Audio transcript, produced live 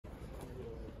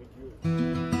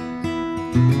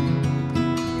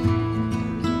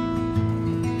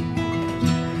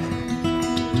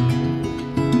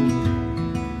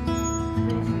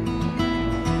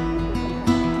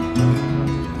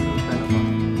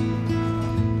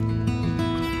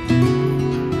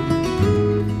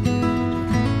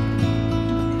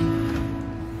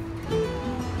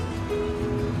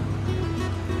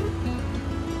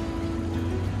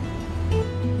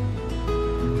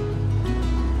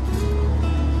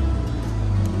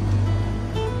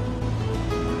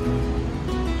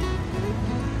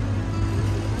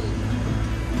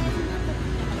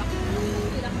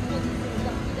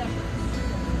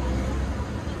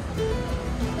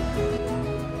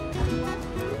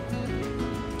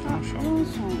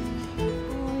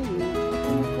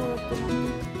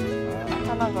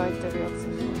穴が開いてるやつ。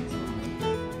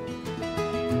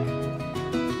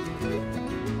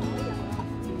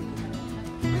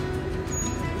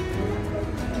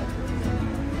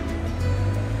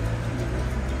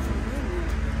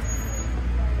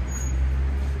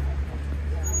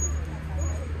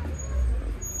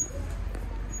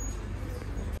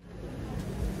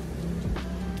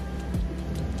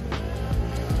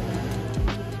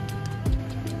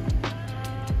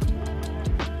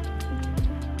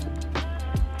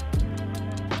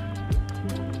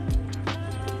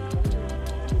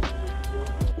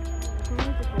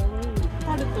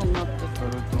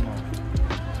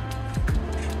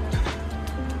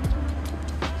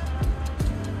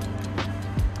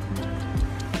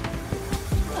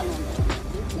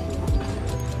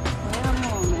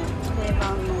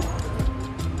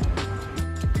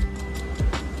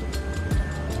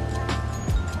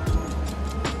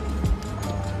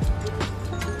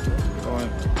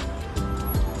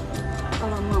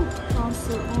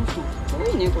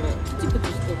いいねこれ、プチプチ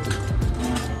してる。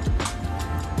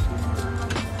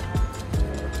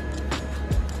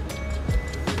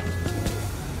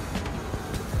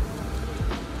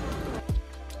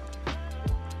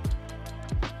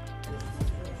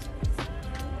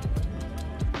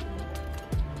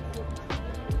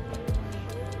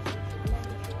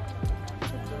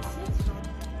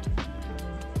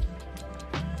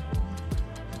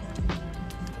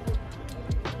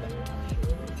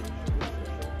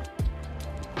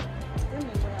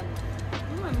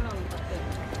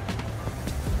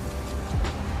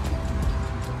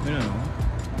見るの？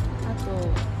あと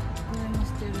上に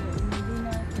してる右の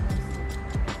やつです。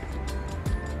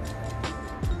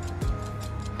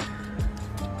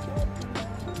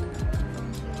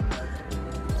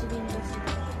一輪です。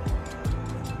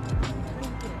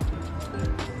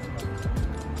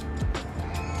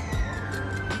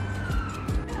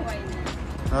これがいいね。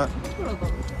あ、袋がちょっ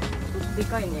とで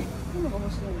かいね。こういうのが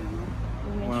欲しいんだよね。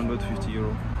150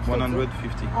 euro. 150.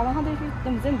 あ、150で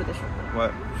も全部でしょ。Ouais,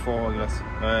 4 glaces.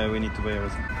 Ouais, we need to buy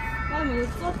everything. あ、でも4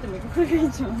つあってもこれがい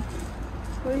いじゃん。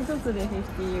これ1つで50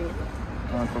ユーロ。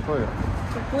あ、かっこいいよ。かっ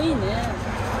こいいね。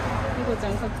ニコちゃ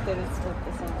んカクテル使っ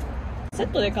てさ。セッ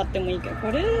トで買ってもいいけど、こ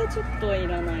れちょっとい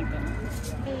らないかな。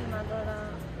マドラー。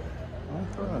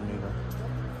そうなんだ。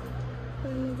こ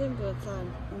れも全部さ、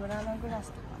村のグラ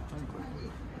スとか。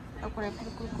あ、これク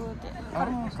ルクルクルって。あ、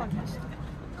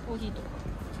コーヒーとか。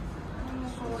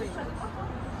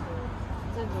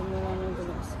全部村のグ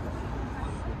ラス。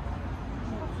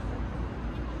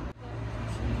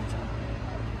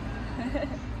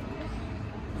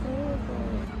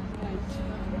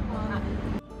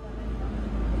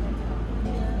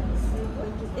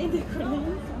え、でこれ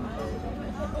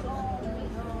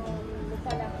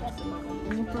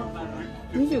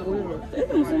25ユーロって。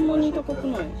でもそんなに高く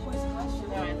ない？こ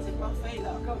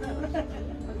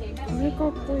れか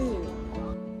っこいいよ。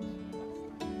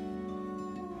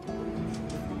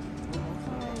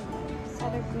サ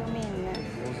ルグミンヌ。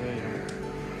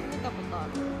見たことある。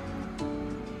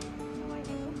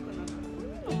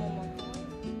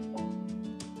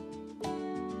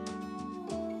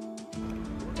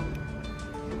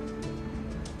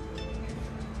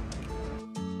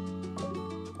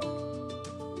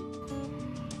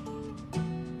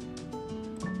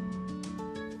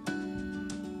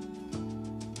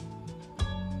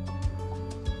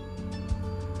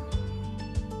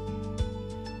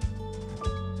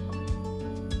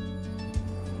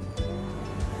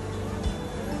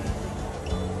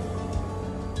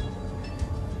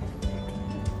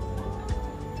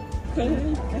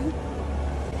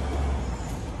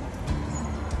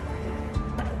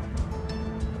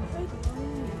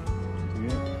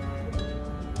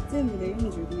全部で45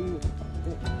ユーロとかっ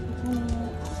て、わ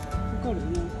かる？な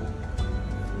んか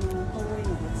可愛いの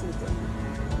がついてる。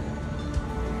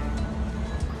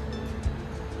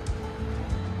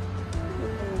な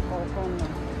んかわかんない。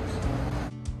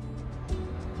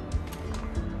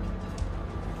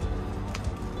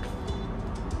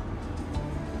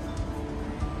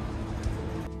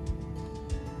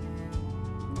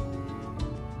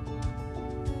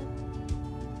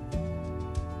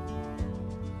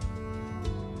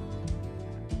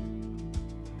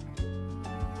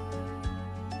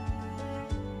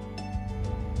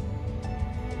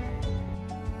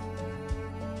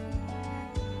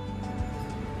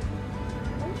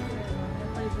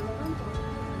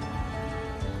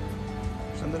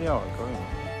ンドリアは可愛いの。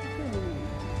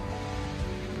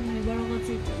バラがつい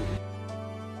てる。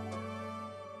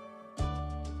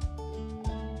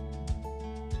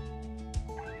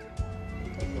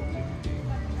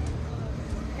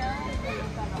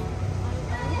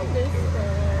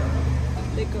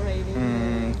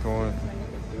Decorating. 可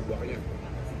愛い。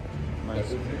ナイス。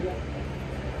お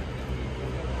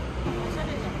しゃれ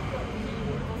じゃん。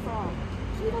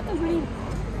黄色とグリーン。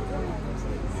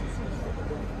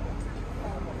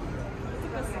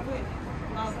すごいね。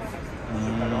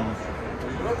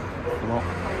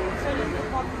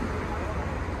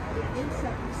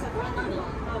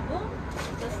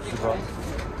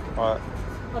はい。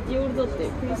あ、ディオールだって、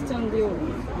クリスチャン・ディオール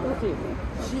だっていうね。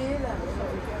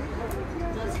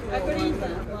あ、これいいじゃん、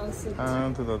ワンスーツ。あ、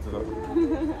本当だ、本当だ。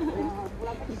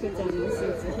いくちゃんのスー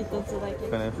ツ一つだけ。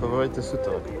これね、ファボライトスーツ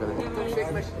だ。これ。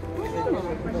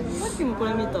さっきもこ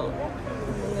れ見た。ね、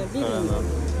ビルの。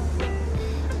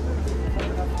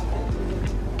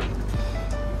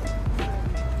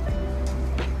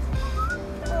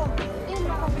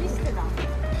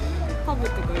ハブっ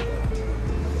て書いてある。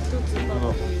一つだと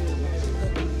いう。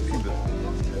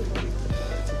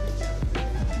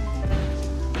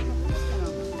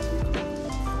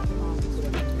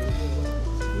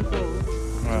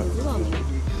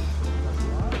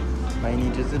毎日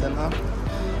上手だな。カ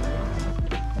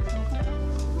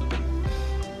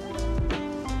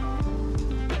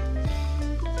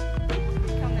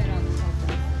メラの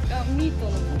あ、ミート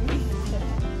の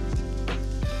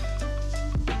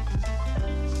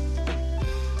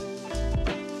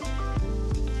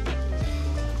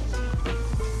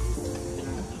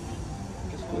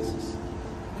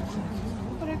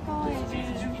これかわいい。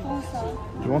コンサー。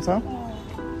You want some? あ、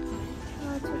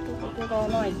ちょっとここが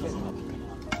ないけど。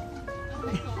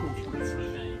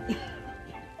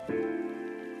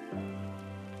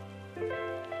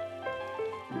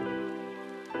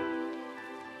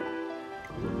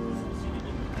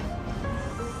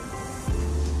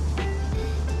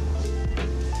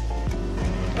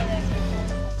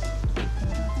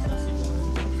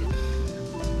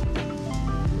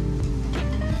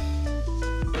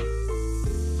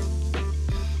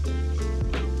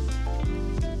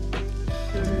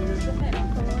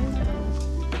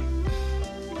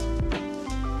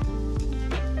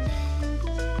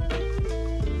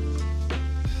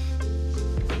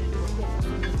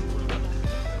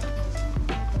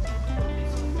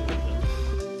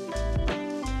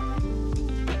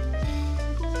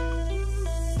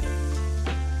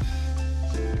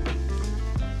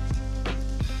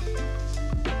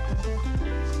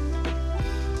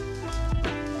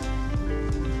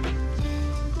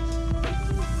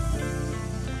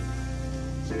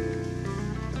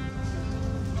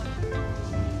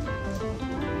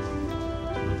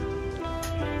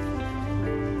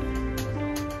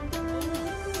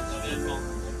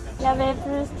Il y avait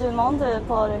plus de monde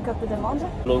pour le couple de monde.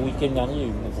 Le week-end dernier, il y a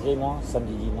eu vraiment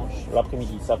samedi, dimanche,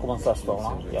 l'après-midi. Ça a commencé à ce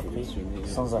temps-là et après,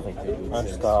 sans arrêt.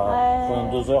 Jusqu'à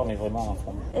pendant 2 heures, mais vraiment en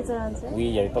fond. Étranger. Oui,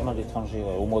 il y avait pas mal d'étrangers.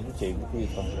 Au mois d'août, il y avait beaucoup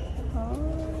d'étrangers.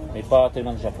 Mais pas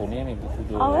tellement de japonais, mais beaucoup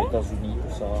d'États-Unis,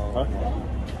 tout ça. Ouais.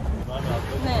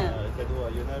 ね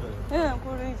え。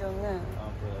これいいじゃんね。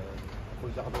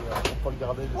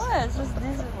Ouais, juste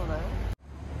 10 eurosだよ。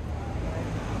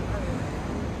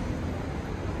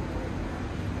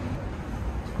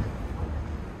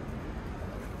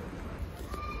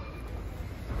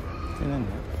何？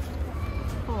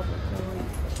カード。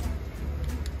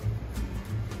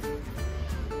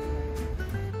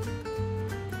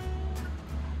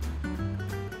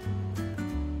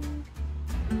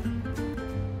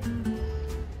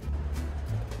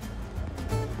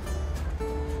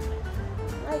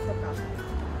ライトか。す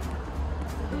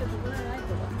ごい、これライ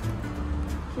トだ。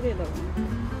綺麗だろうね。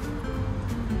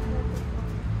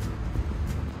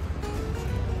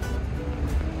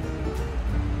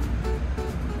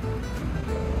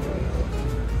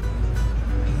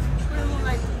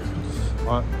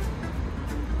はい。こ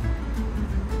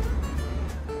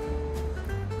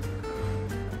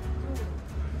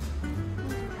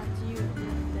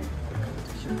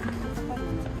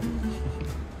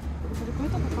れ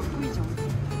とかかっこいいじゃん。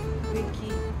植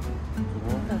木。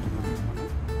あ、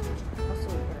そ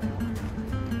うこれ。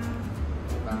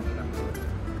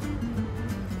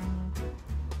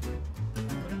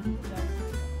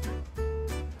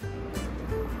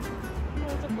こ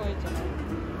れとかいいじゃない。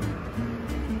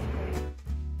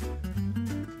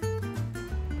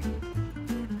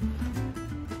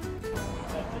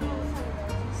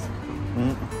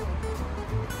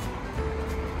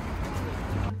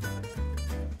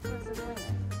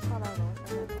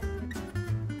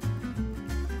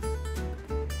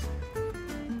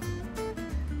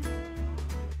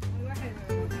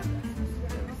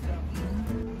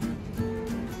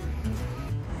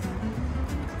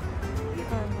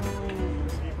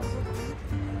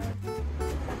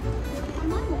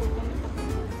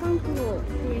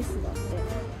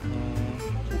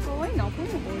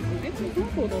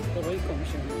黒だったらいいかも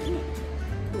しれないね。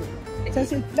Ça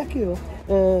c'est lacqué.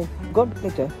 Gold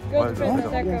platter. Gold platter,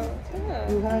 d'accord.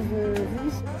 You have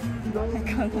this.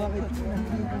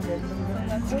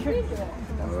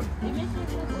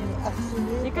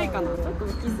 でかいかな、ちょっと大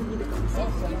きすぎるかもしれな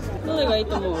い。どれがいい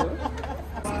と思う？ス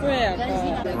クエアか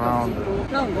ラウンド。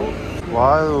ラウンド？ Ouais,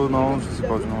 non, je sais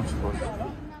pas, non, je sais pas.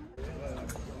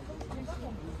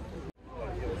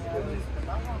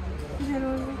 ゼロロ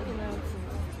ックのやつ。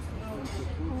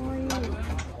かわいい。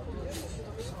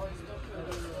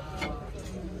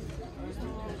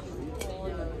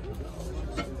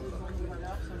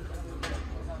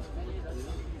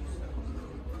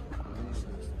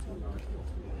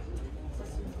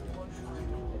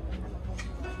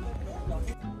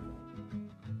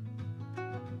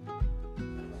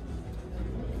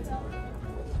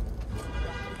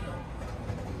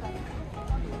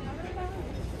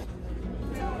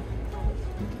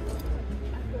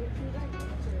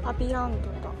アピラント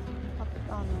だ。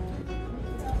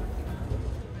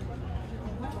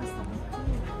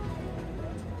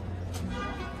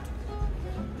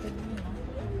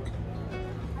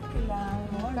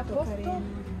La posto.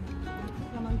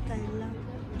 La mantella.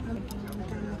 La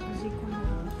mantella così con la...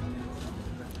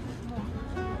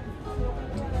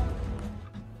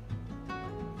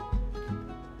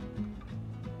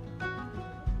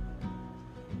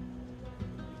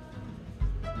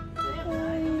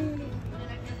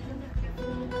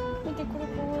 見て、これ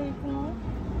かわいくない？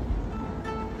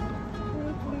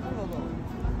これいくらだろう？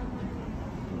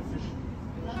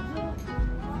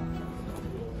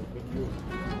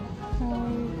かわ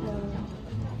いいから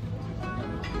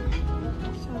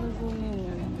サルグミンヌ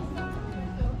やな。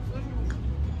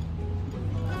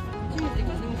10時が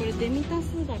でもこれデミタス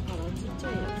だからちっちゃ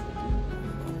いやつ。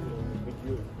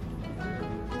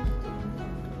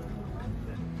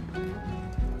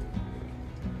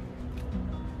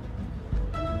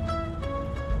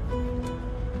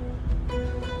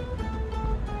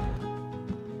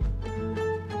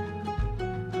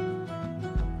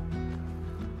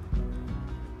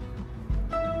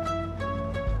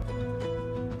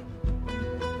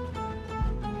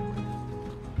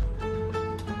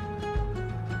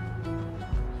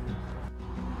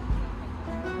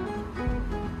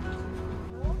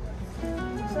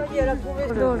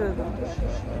ロールだ。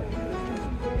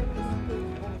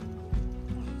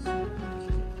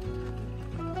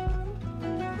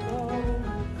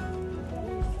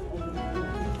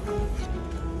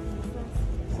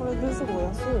これですごい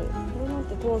安い。これなん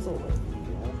てどうぞ。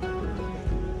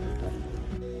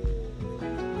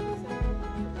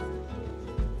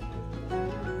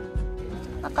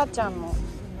赤ちゃんのいっ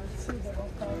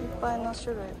ぱいの種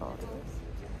類がある。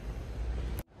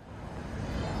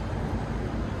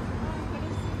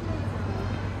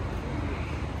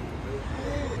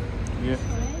Yeah.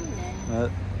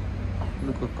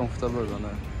 Look comfortable on it.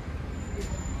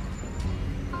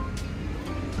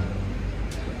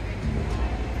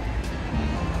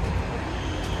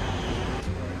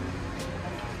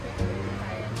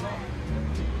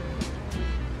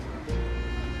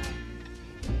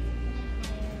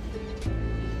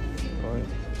 Ouais.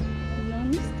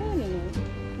 何スタイルの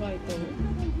ライト？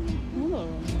なんだろう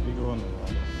ね。ビッグワンのは。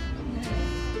な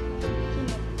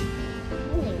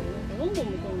んだろうね。ロンドン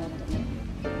もこうなったね。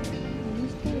何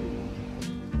スタイル？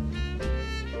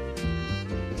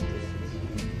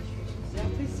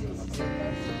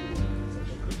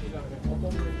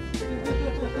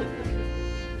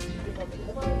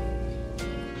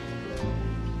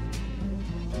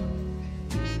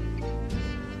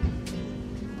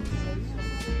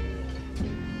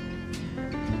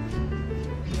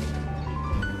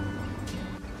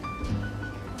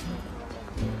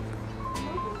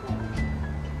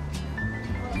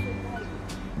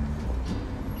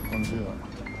感じは。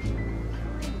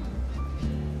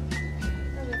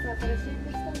多分さ、これシープ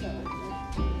したんだろうね。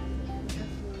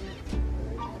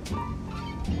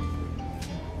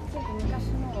ちょっと昔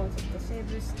のをちょっとシェーブ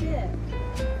して、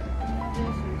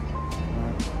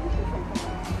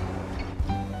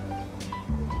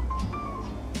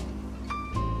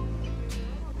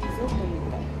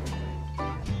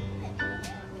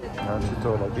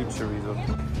Tutto la beach resort.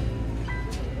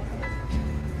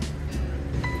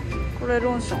 これ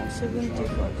ロンション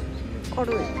75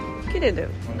軽い綺麗だよ。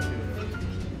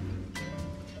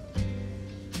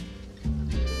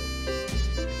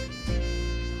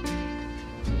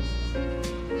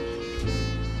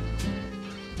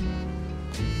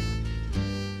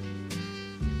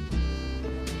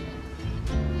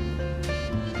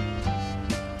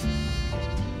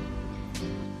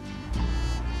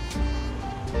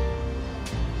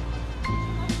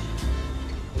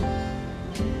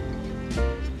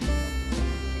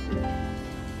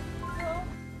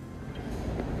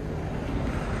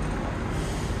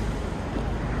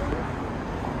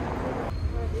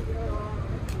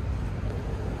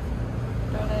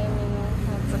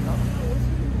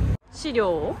資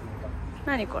料？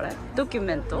何これ？ドキュ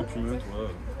メント？へ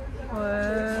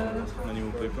え。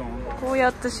こうや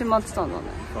ってしまってたんだね。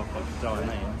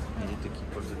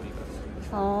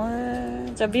あ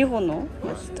ー、じゃあビホの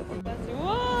やつってこと？う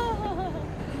わ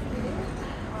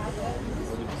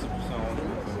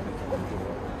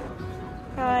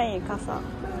ー。かわいい傘。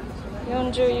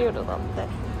40ユーロだって。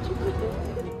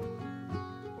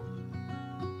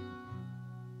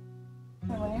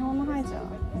でも日本のハイジは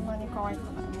こんなに可愛く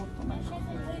ない。もっとなんか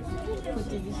不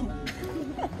気味。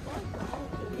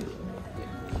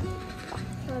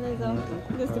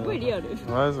すごいリアル。す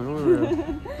ごいリアル。ち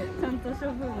ゃんと処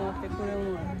分もあってこれ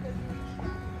もある。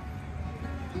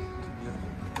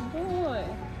すごい。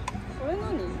これ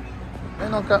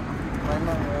何？なんか、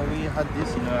we had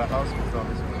this in our house before.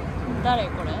 誰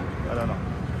これ？I don't know.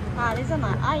 あ、あれじゃな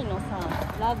い。愛のさ、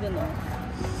ラブの。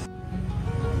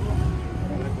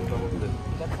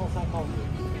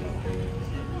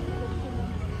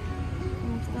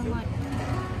汚い。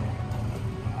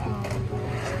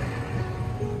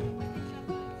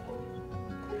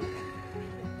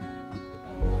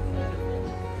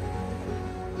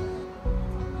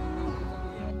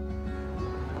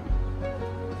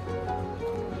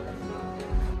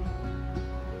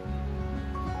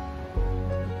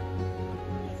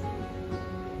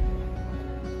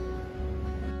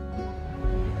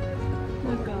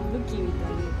なんか武器みたい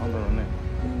な。なんだろうね。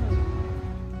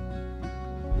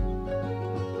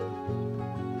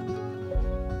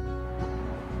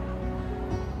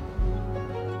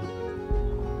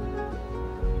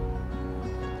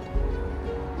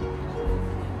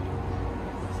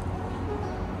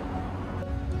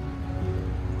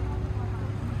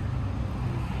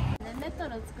メト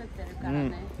ロ作ってるからうん、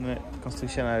ね。ね、コンストラ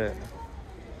クションある。メ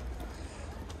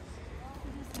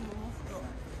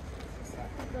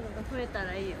トロが増えた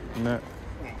らいいよね。ね。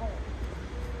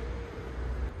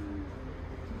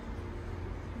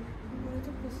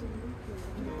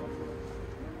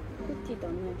クッキーだ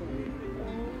ね。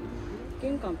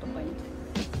玄関とかに。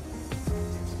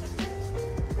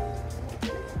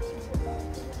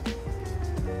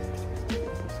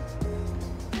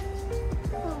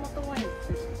またワイン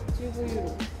15ユーロ。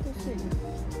安いね。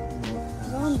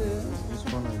なんで？知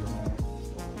らないな。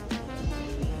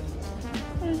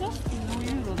これじゃ15ユ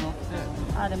ーロだって。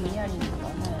あ、でもイヤリングだね。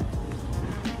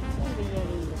なんでイヤリ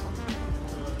ングだ？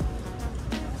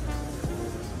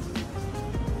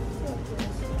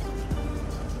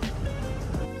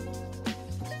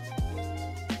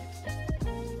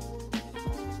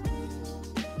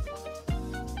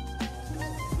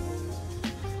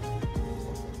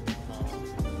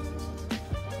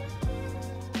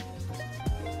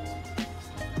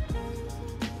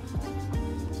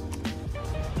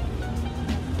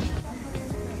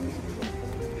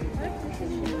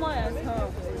前さ、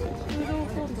フード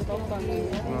コートだったんだよね。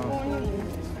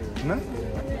ね？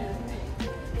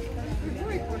す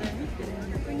ごいこれ見て。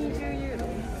120ユーロ。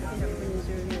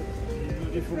120ユ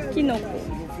ーロ。キノコ。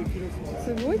す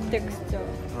ごいテクスチャー。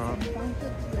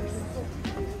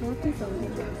マーティさんの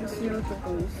後ろとか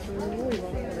もすごいわ。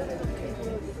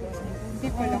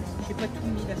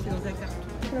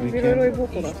これビレロイボ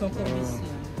コだ。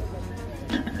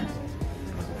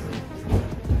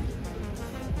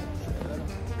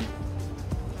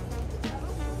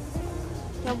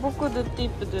Il y a beaucoup de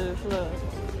types de fleurs.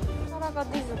 これが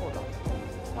ディズボだ。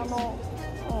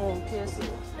ピアス。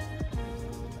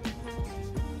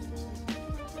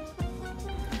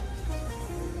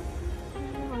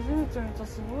初めて見た。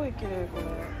すごい綺麗これ。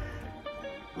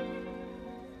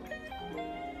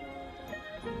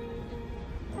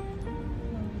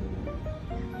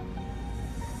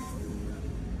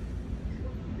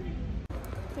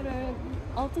これ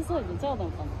アウトサイドジャーダ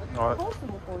ンかな。はい。ハウス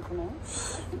もこうくない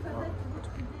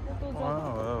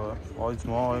？Oh, it's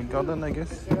more garden, I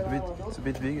guess. It's a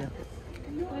bit big.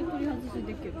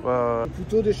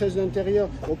 Plutôt des chaises d'intérieur.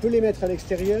 On peut les mettre à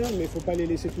l'extérieur, mais il ne faut pas les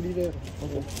laisser tout l'hiver.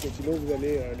 Parce que sinon, vous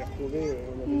allez les retrouver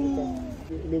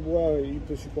le bois, il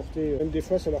peut supporter. Même des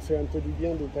fois, ça leur fait un peu du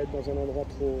bien de ne pas être dans un endroit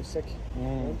trop sec.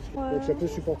 Donc ça peut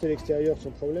supporter l'extérieur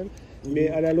sans problème. Mais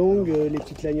à la longue, les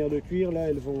petites lanières de cuir, là,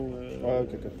 elles vont... Ouais,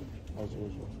 ok. Ah, je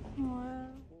vois.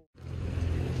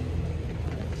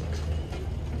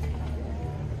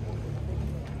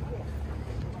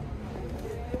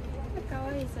 か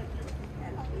わいいさ。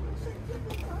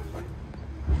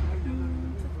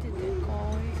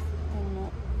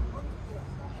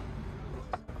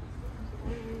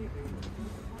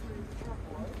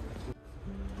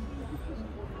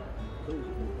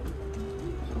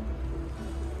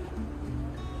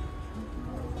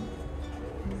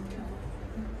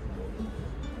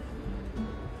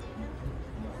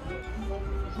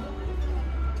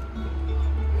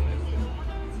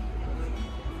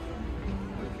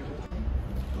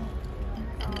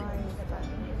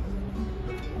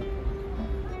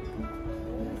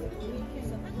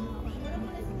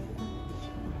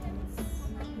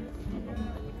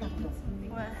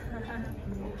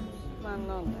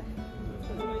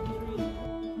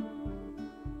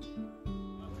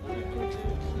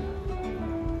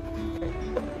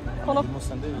こ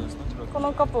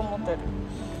のカップを持ってる。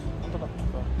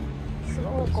す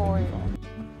ごいかわいい。こん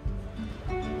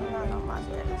なの待っ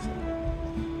てるし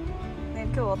ね。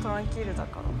今日はトランキールだ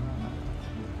から。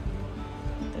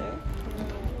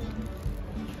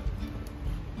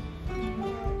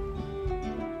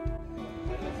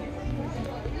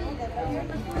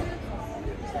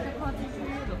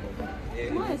で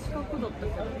前四角だった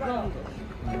けどラウンド。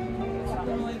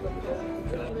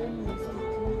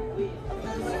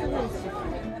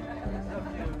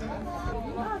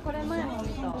あ、これ前も見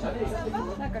た。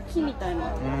なんか木みたいな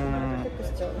テク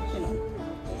スチャーの木の。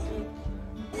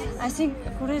I think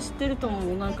これ知ってると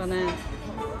思う。なんかね。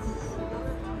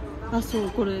あ、そう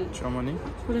これ。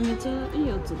これめっちゃいい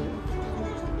やつだよ。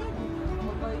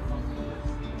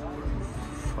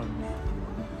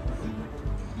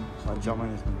ジャーマ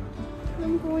ニーですね。これ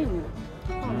も可愛いね。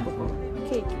パンとか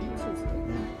ケーキ、チーズ。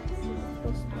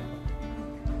ロスト。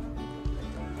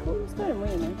このスタイルもい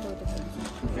いね。こういうとこ。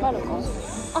あるか。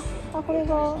あ、これ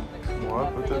がア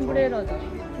ンブレラだ。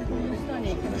下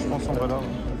に。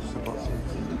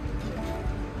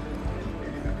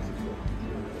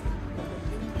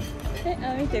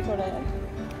あ、見てこれ。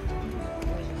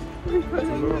これ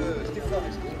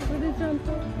ちゃん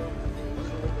と。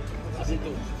すご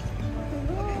い。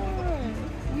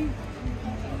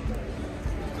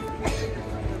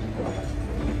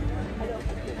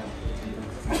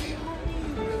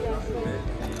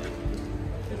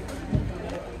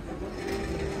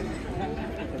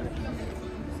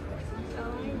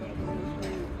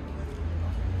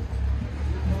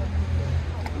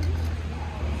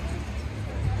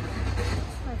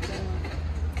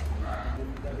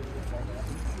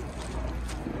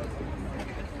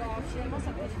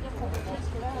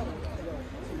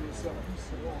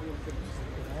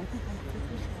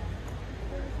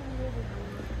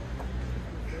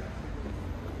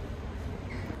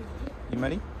イマ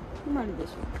リで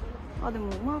しょ。あ、でも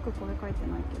マークこれ書いて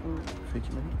ないけど。フェイキ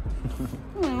マ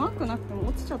リ？でもマークなくても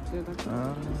落ちちゃってるだけ。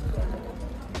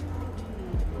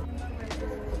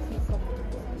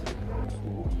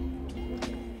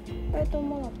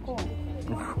モナコ。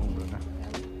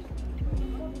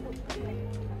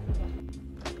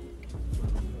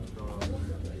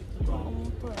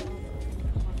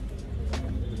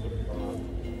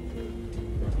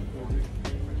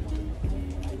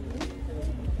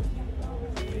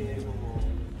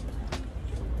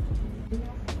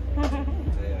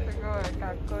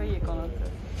かっこいいこのやつ。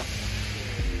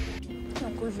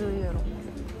110ユーロ。こ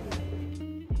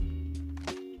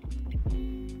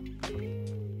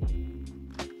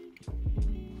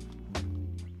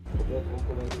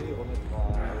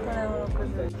れも60。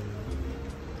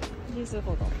リス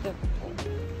ほどって書いて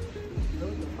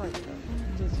ある。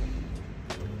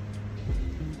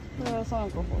これは3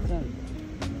個全部。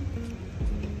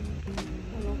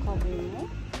この花瓶も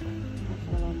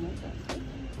お皿も全部。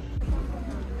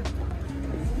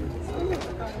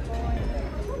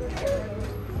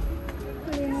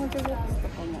リモートボックスと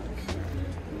かも。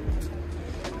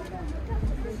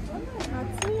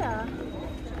夏や。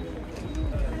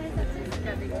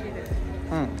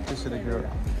テストできる。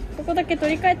ここだけ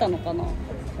取り替えたのかな。こ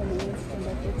のインスタ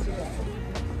だけ違う。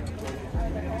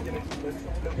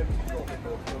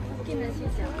大きなシ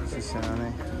ーシャ。だね。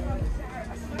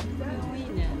これもいい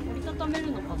ね。折りたため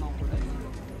るのかなこれ。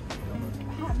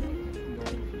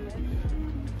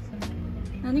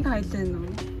何が入ってんの？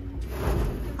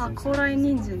あ、高麗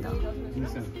人参だ。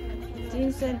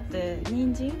人参って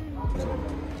人参？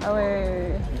あ、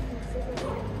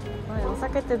お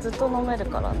酒ってずっと飲める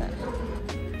からね。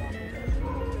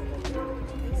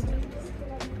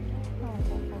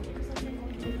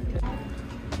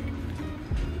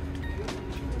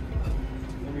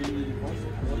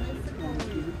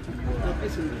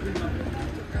す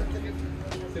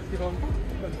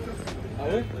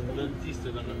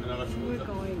ごい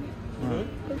可愛いね。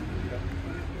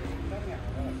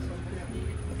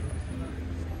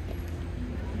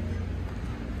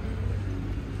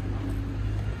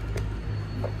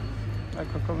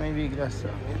ここ maybe グラス。あ、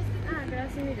グラ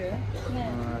ス見る？ね。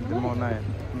でもない。こ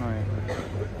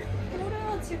れ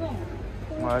は違う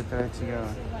もん。あれから違う。あ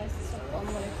ん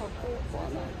まりかっこよくはな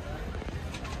い。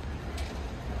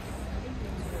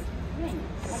ないの？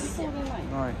ありそうでない。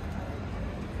ない。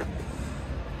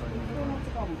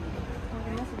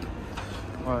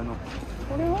こ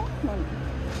れは何？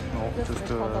 No, just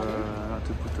to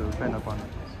put a pen upon it.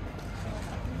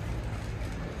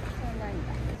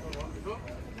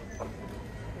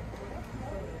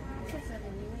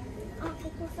 あ、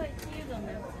ここさ、1ユーロの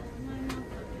や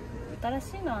つ。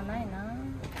新しいのはないな。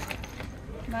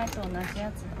前と同じやつだ。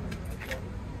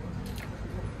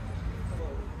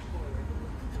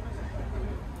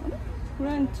フ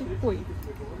レンチっぽい。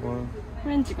フ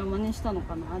レンチが真似したの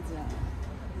かな、アジア。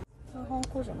ハン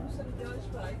コじゃないですか。違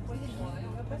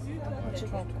う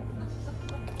か。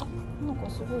なんか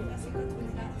すごいね。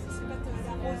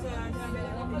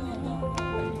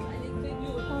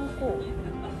ハンコ。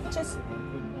チェス。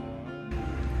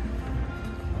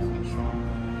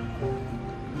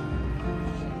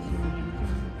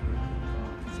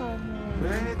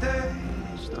Rainy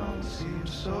days don't seem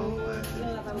so wet.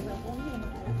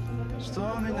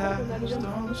 Stormy nights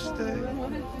don't stay.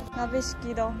 鍋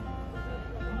敷だ。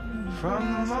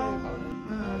From the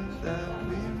moment that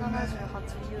we met,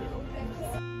 78ユーロ。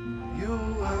 you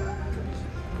were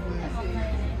with me.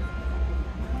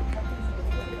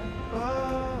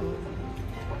 Oh,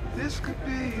 this could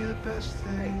be the best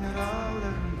thing that I'll ever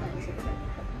know.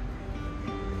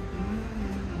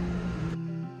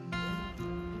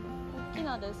 大き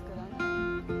なデスクだね。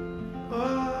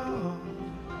Oh,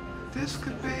 this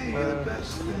could be the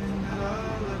best thing that I'll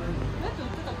ever know. ベッド売っ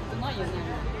てたことないよね。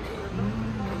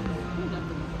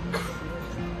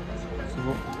す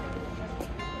ごい。こ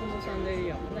のシャンデ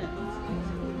リアもね。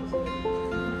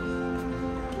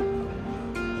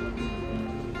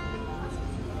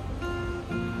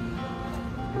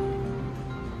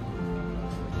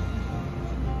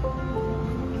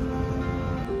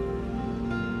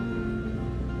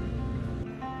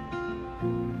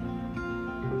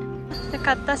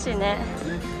買ったしね。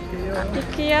行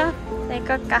くよ。行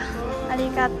こうか。あり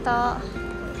がとう。じゃ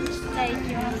あ行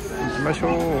きます。行きましょ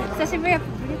う。久しぶりや。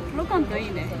ブロカントい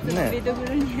いね。ね。ビートブ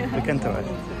ルーに。ブロカントは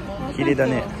綺麗だ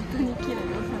ね。本当に綺麗だ。